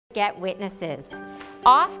Get witnesses.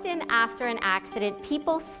 Often after an accident,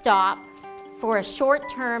 people stop for a short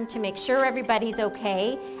term to make sure everybody's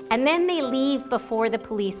okay, and then they leave before the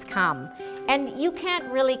police come. And you can't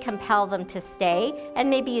really compel them to stay, and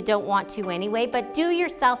maybe you don't want to anyway, but do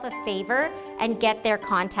yourself a favor and get their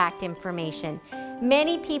contact information.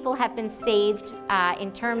 Many people have been saved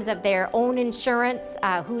in terms of their own insurance,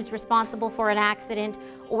 who's responsible for an accident,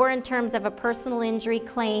 or in terms of a personal injury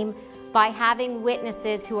claim, by having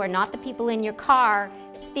witnesses who are not the people in your car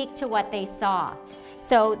speak to what they saw.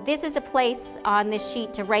 So this is a place on this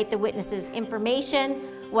sheet to write the witness's information.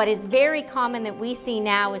 What is very common that we see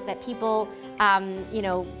now is that people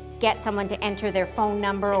get someone to enter their phone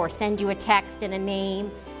number or send you a text and a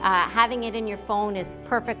name. Having it in your phone is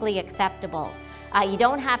perfectly acceptable. You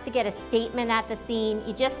don't have to get a statement at the scene.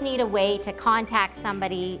 You just need a way to contact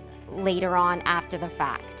somebody later on after the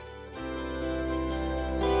fact.